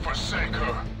never forsake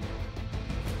her.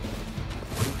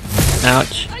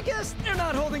 Ouch. I guess they're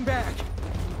not holding back.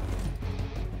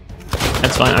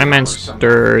 That's fine. Iron Man's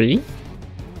sturdy.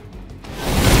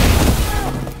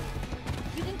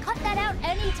 You can cut that out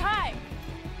anytime.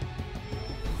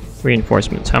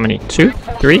 Reinforcements. How many? 2?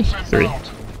 3? 3.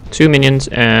 2 minions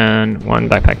and 1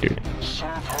 backpack dude.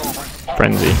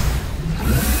 Frenzy.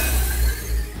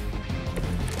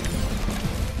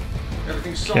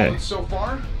 Everything Okay. solid so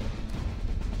far?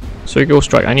 Circle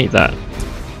strike. I need that.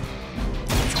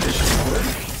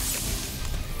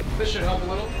 This should help a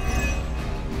little.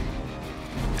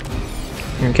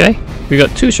 Okay. We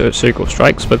got 2 circle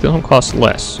strikes, but they don't cost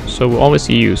less. So we'll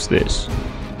obviously use this.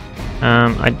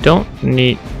 I don't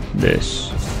need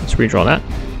this. Let's redraw that.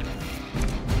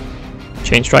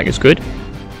 Chain Strike is good.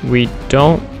 We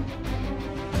don't...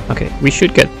 Okay, we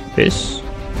should get this.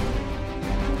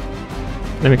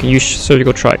 Then we can use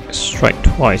Surgical Strike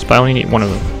twice, but I only need one of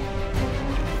them.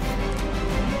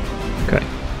 Okay,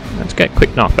 let's get quick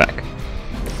knockback.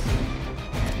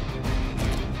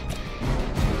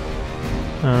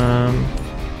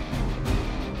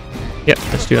 Yep,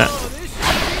 let's do that.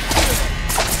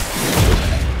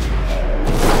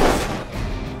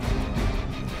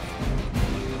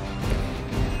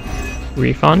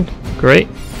 Refund, great.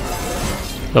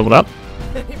 Leveled up.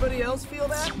 Anybody else feel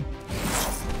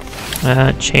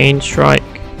that? Chain Strike,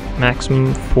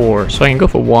 maximum 4. So I can go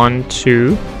for 1,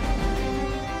 2,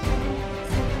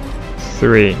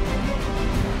 3.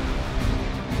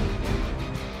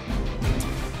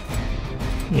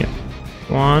 Yep.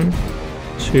 1,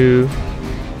 2.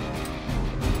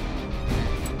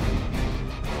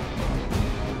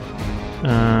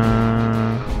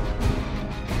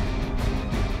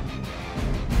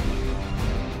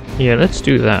 Yeah, let's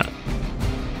do that.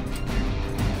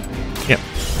 Yep.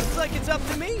 Looks like it's up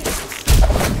to me.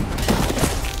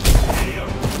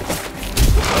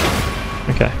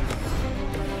 Okay.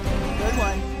 Good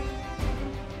one.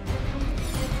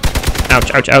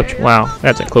 Ouch, ouch, ouch. Wow,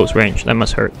 that's at close range. That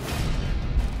must hurt.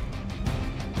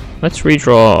 Let's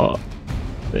redraw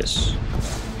this.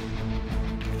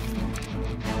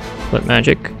 Blood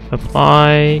magic.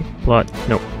 Apply. Blood.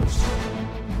 Nope.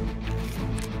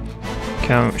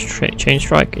 Chain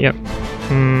Strike. Yep.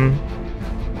 No,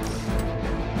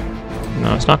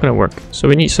 it's not gonna work. So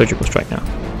we need Surgical Strike now.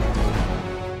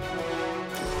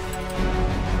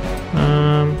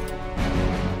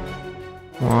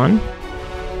 1,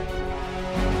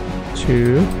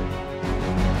 2,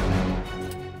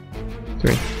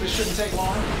 3. This shouldn't take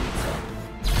long.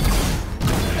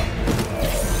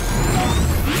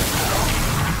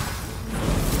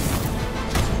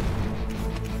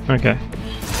 Okay.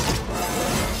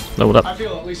 Leveled up. I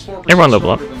feel at least 4% Everyone level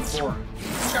up. stronger than before.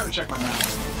 Just gotta check my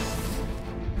math.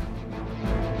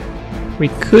 We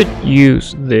could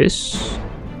use this.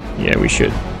 Yeah, we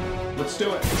should. Let's do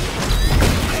it.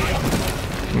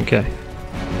 Okay.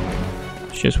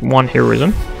 It's just one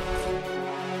heroism.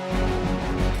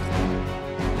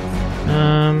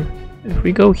 If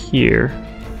we go here,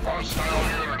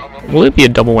 will it be a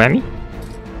double whammy?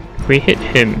 If we hit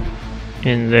him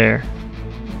in there.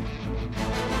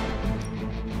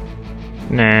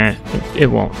 Nah, it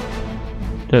won't.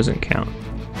 Doesn't count.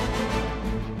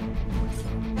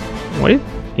 What if?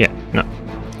 Yeah, no.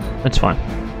 That's fine.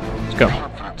 Let's go.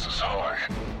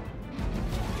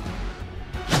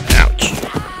 Ouch.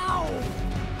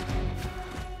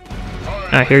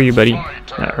 I hear you, buddy.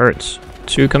 That hurts.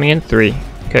 2 coming in, 3.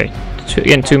 Okay,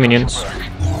 again, 2 minions.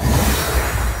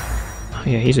 Oh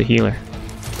yeah, he's a healer.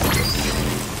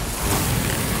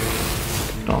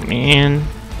 Oh man.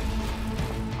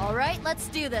 Alright, let's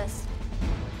do this.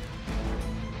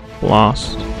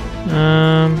 Lost.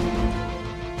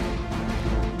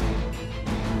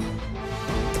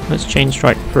 Let's Chain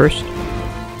Strike first.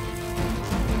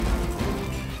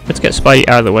 Let's get Spidey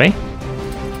out of the way.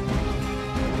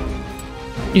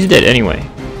 He's dead anyway.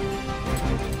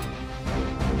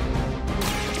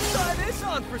 Try this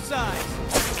on for size.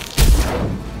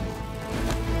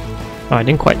 Oh, I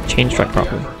didn't quite Chain Strike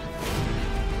properly.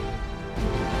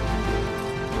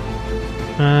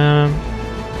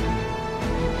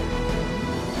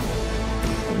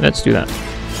 Let's do that.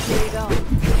 Here you go.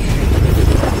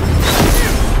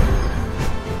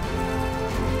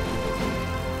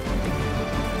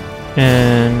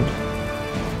 And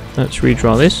let's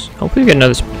redraw this. Hopefully we get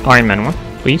another Iron Man one,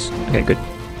 please. Okay, good.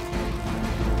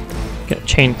 Get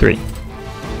chain 3.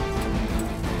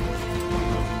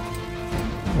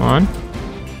 1,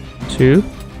 2,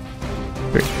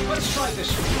 3. Let's try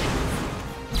this one.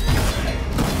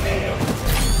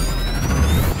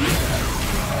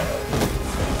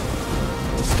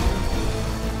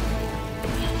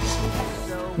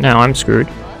 Now I'm screwed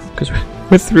because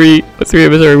with three of us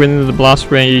are within the blast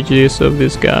ranges of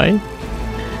this guy.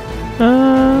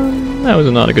 That was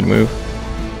not a good move.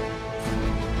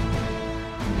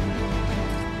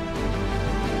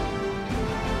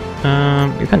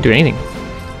 You can't do anything.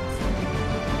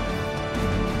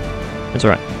 It's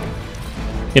alright.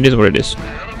 It is what it is.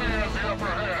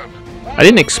 I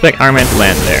didn't expect Iron Man to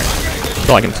land there. That's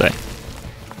all I can say.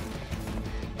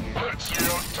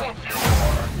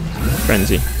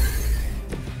 Frenzy.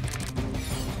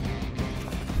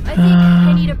 I think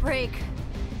I need a break.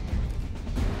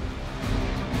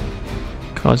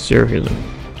 Cause 0 healer.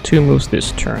 2 moves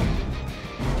this turn.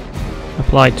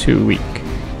 Apply 2 weak.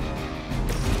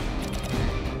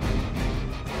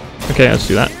 Okay, let's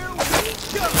do that.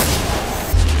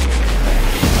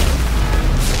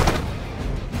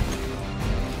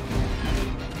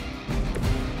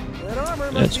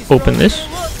 Let's open this.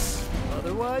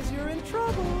 Otherwise, you're in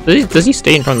trouble. Does he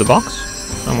stay in front of the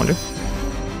box? I wonder.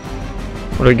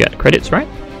 What do we get? Credits, right?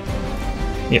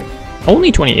 Yeah.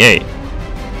 Only 28.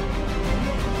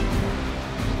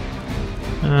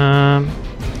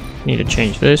 Need to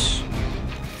change this.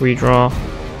 Redraw.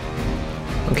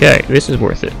 Okay, this is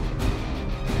worth it.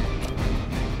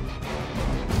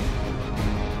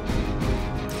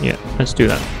 Yeah, let's do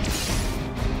that.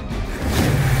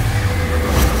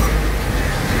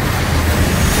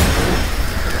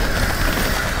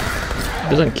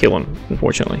 Doesn't kill him,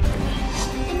 unfortunately.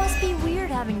 It must be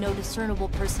weird having no discernible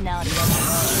personality.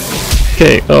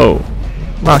 Okay, oh.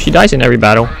 Wow, she dies in every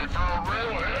battle.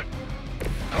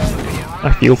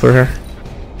 I feel for her.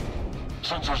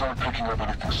 Sensors aren't picking up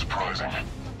anything surprising.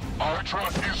 Our truck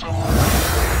is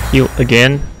Heal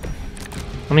again.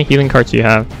 How many healing cards do you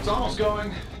have? It's almost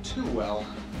going too well.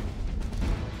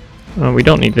 We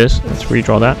don't need this. Let's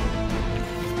redraw that.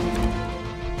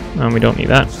 We don't need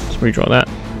that. Let's redraw that.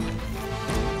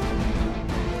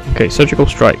 Okay, surgical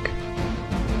strike.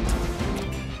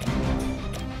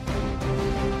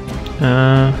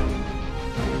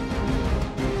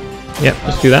 Yep,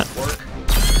 let's do that.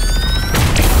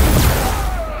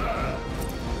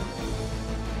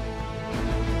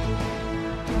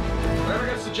 Whoever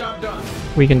gets the job done.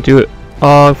 We can do it.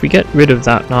 Oh, if we get rid of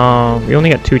that, no, we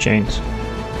only get 2 chains.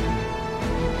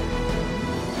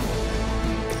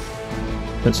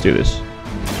 Let's do this.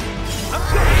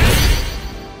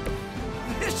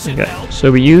 Okay,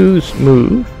 so we use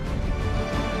move.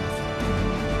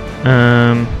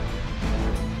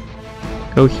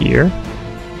 Go here.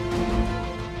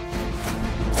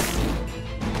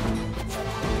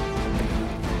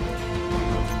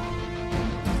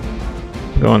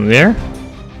 Go on there.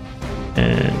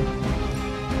 And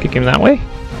kick him that way.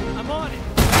 I'm on it.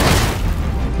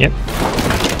 Yep.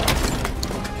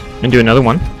 And do another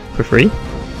one for free,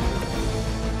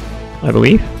 I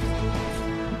believe.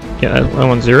 Yeah, that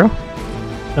one's 0.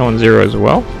 That one's 0 as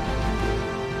well.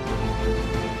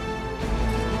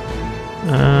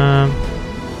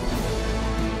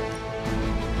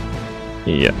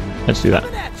 Yeah, let's do that.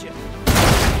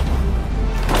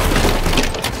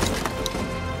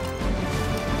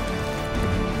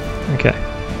 Okay.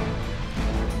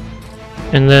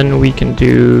 And then we can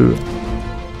do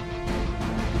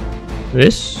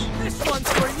this. This one's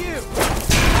for you.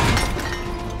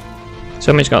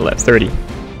 So much got left, 30.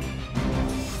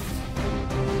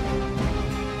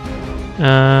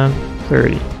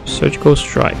 30. Surgical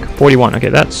strike. 41. Okay,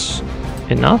 that's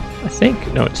enough, I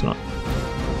think. No, it's not.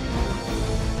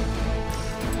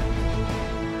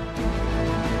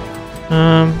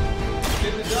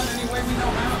 Get it done any way we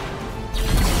know how.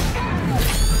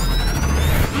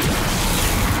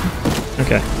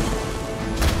 Okay.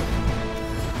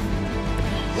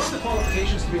 What's the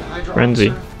qualifications to be a Hydra Frenzy.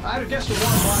 officer? I'd have guessed a warm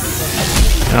body,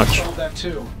 but Ouch. solve that too.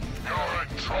 You're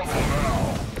in trouble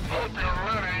now. Hope you're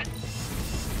ready.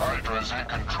 Hydra's in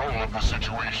control of the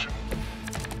situation.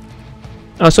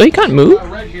 Oh, so he can't move?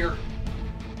 Red here.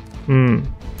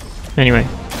 Anyway,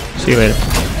 see you later.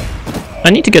 I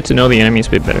need to get to know the enemies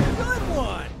a bit better.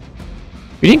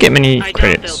 We didn't get many I doubt they'll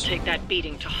credits. take that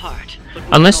beating to heart. But we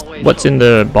Unless can always what's hope. in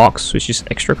the box, which is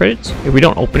extra credits. If we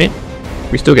don't open it,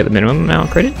 we still get the minimum amount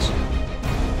of credits.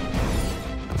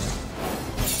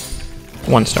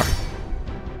 1 star.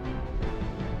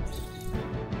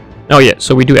 Oh yeah,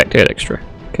 so we do get extra.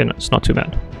 Okay, no, it's not too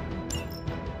bad.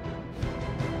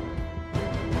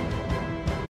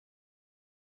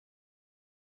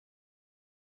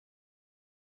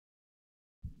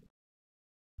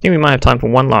 I think we might have time for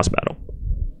one last battle.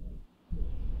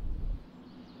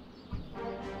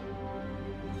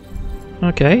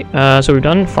 Okay, so we've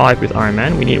done 5 with Iron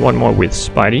Man. We need 1 more with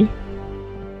Spidey.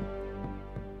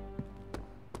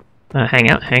 Hang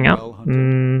out.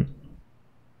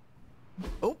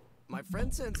 Oh, my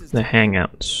friend senses. The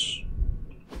hangouts.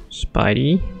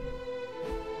 Spidey.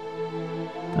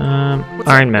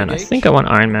 Iron Man. I think I want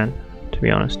Iron Man, to be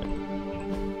honest.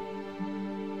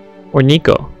 Or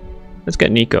Nico. Let's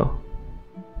get Nico.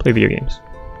 Play video games.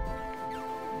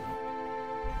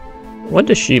 What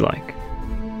does she like?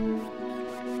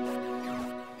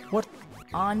 What?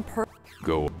 On per.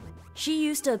 Go. She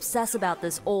used to obsess about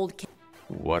this old kid.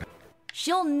 What?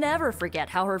 She'll never forget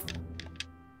how her.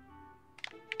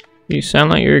 You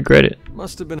sound like you regret it.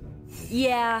 Must have been.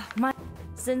 Yeah, my.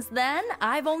 Since then,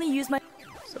 I've only used my.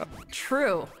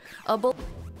 True. A bull.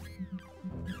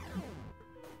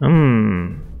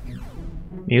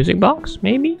 Music box,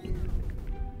 maybe?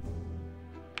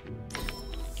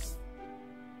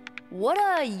 What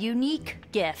a unique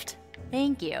gift.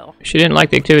 Thank you. She didn't like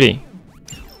the activity.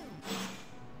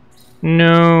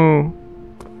 No.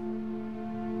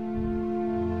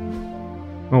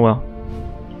 Oh well.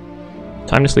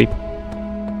 Time to sleep.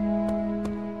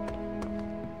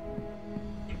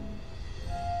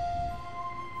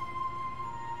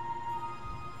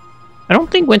 I don't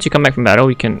think once you come back from battle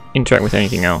you can interact with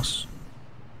anything else.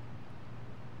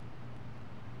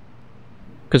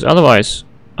 Because otherwise,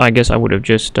 I guess I would have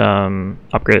just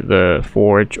upgraded the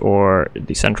forge or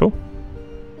the central.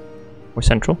 Or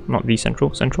central, not the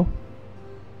central, central.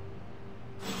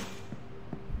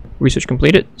 Research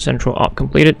completed, central op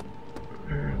completed.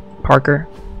 Parker.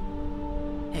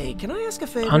 Hey, can I ask a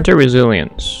favor? Hunter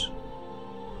resilience.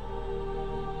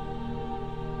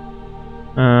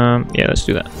 Yeah, let's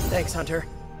do that. Thanks, Hunter.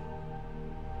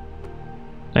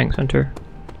 Thanks, Hunter.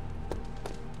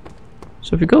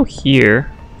 So if we go here.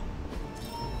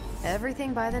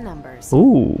 Everything by the numbers.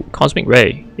 Ooh, Cosmic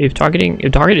Ray. If target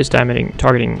is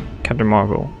targeting Captain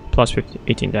Marvel, plus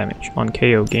 18 damage. On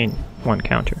KO, gain 1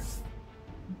 counter.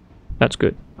 That's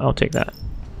good. I'll take that.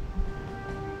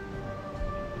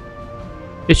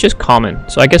 It's just common,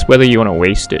 so I guess whether you want to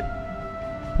waste it,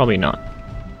 probably not.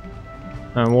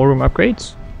 War room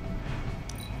upgrades.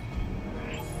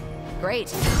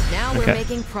 Great. Now we're Okay.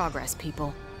 making progress,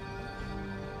 people.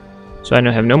 So I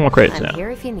have no more credits I'm now. here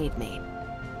if you need me.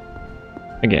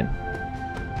 Again.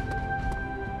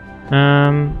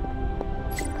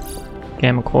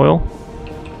 Gamma coil.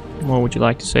 What would you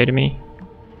like to say to me?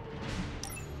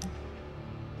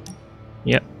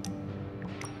 Yep.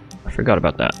 I forgot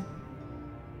about that.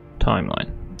 Timeline.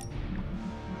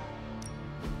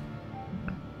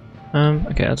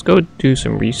 Okay, let's go do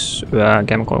some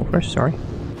gamma coil first, sorry.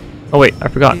 Oh wait, I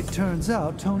forgot. It turns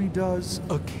out Tony does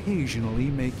occasionally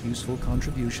make useful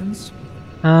contributions.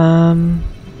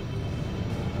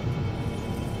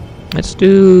 Let's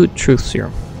do truth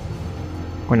serum.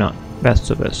 Or not. Best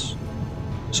of us.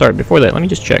 Sorry, before that, let me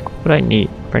just check what I need.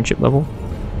 Friendship level.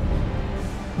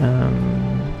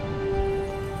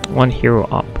 1 hero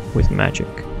op with magic.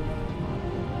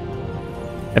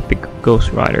 Epic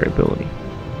Ghost Rider ability.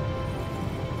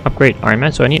 Upgrade Iron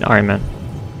Man, so I need Iron Man.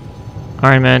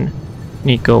 Iron Man,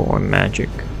 Nico, or Magic.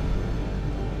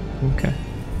 Okay.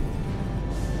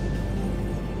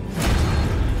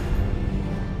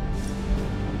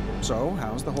 So,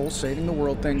 how's the whole saving the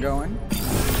world thing going?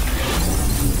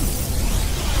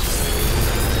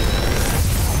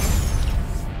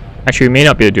 Actually, we may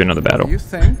not be able to do another battle. What do you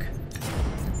think?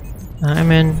 Iron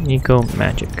Man, Nico,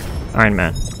 Magic. Iron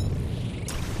Man.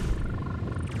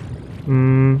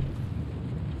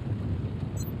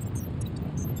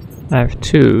 I have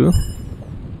 2.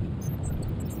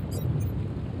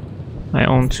 I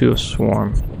own 2 of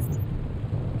Swarm.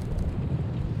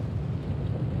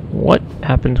 What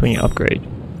happens when you upgrade?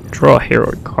 Draw a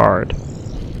hero card.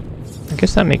 I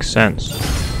guess that makes sense.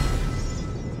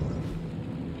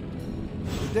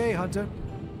 Good day, Hunter.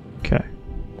 Okay.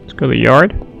 Let's go to the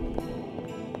yard.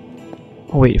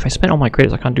 Oh wait, if I spend all my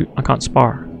credits I can't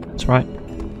spar. That's right.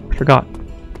 I forgot.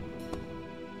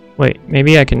 Wait,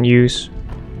 maybe I can use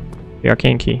the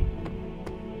arcane key.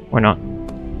 Or not.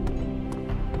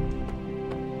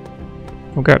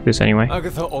 We'll grab this anyway.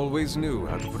 Agatha always knew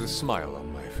how to put a smile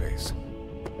on my face.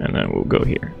 And then we'll go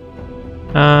here.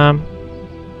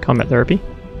 Combat therapy.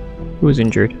 Who is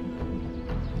injured?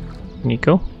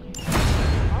 Nico.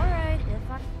 Alright,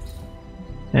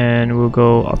 And we'll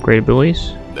go upgrade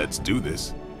abilities. Let's do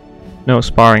this. No,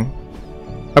 sparring.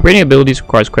 Upgrading abilities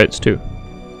requires credits too.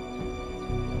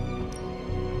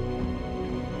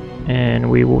 And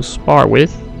we will spar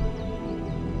with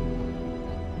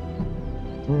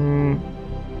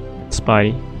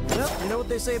Spidey. Well, you know what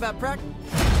they say about practice?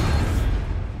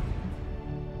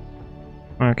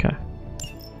 Okay.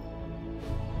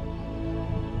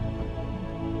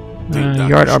 Think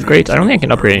Yard Dr. upgrades. I don't think I can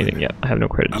Strange upgrade knows anything yet. I have no I'm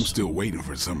credits. still waiting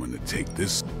for someone to take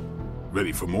this.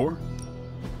 Ready for more?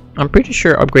 I'm pretty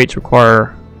sure upgrades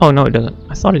require... Oh no, it doesn't.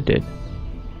 I thought it did.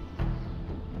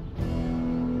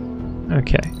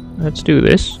 Okay, let's do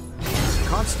this.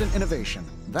 Constant innovation.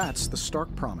 That's the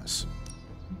Stark promise.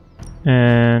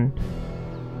 And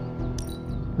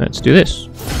let's do this.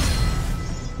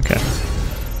 Okay.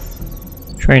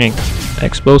 Training.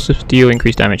 Explosives deal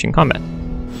increased damage in combat.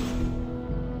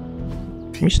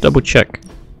 Let me just double check.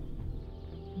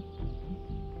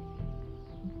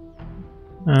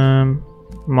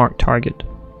 Mark target.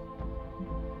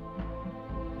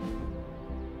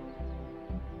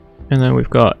 And then we've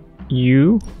got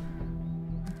you.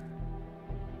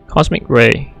 Cosmic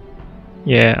Ray.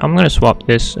 Yeah, I'm gonna swap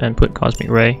this and put Cosmic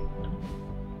Ray.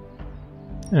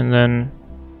 And then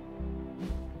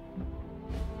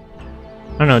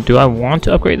I don't know, do I want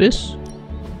to upgrade this?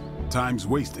 Time's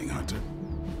wasting, Hunter.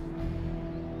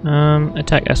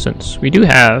 Attack essence. We do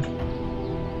have.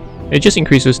 It just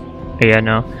increases. Yeah,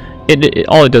 no.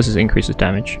 All it does is increases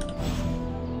damage.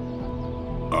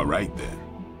 All right then.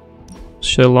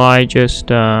 Shall I just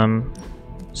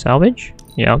salvage?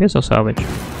 Yeah, I guess I'll salvage.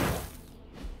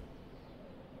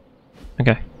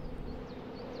 Okay.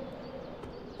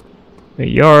 The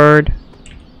yard.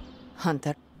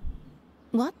 Hunter.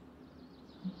 What?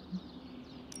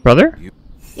 Brother?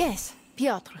 Yes,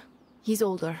 Piotr. He's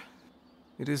older.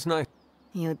 It is nice.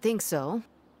 You think so?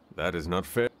 That is not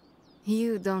fair.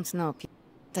 You don't know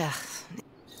Piotr.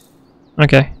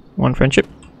 Okay, one friendship.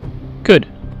 Good.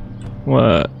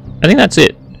 Well, I think that's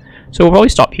it. So we'll probably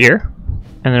stop here,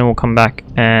 and then we'll come back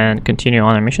and continue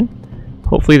on our mission.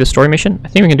 Hopefully the story mission. I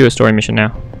think we can do a story mission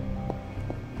now.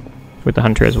 With the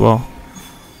hunter as well.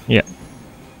 Yep.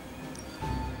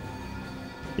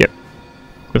 Yep.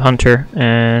 With hunter,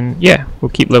 and yeah, we'll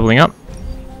keep leveling up.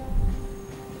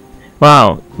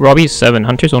 Wow, Robbie's 7,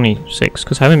 Hunter's only 6,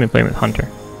 because I haven't been playing with Hunter.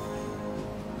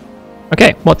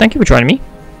 Okay, well thank you for joining me.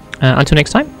 Until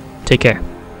next time, take care.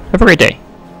 Have a great day.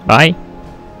 Bye.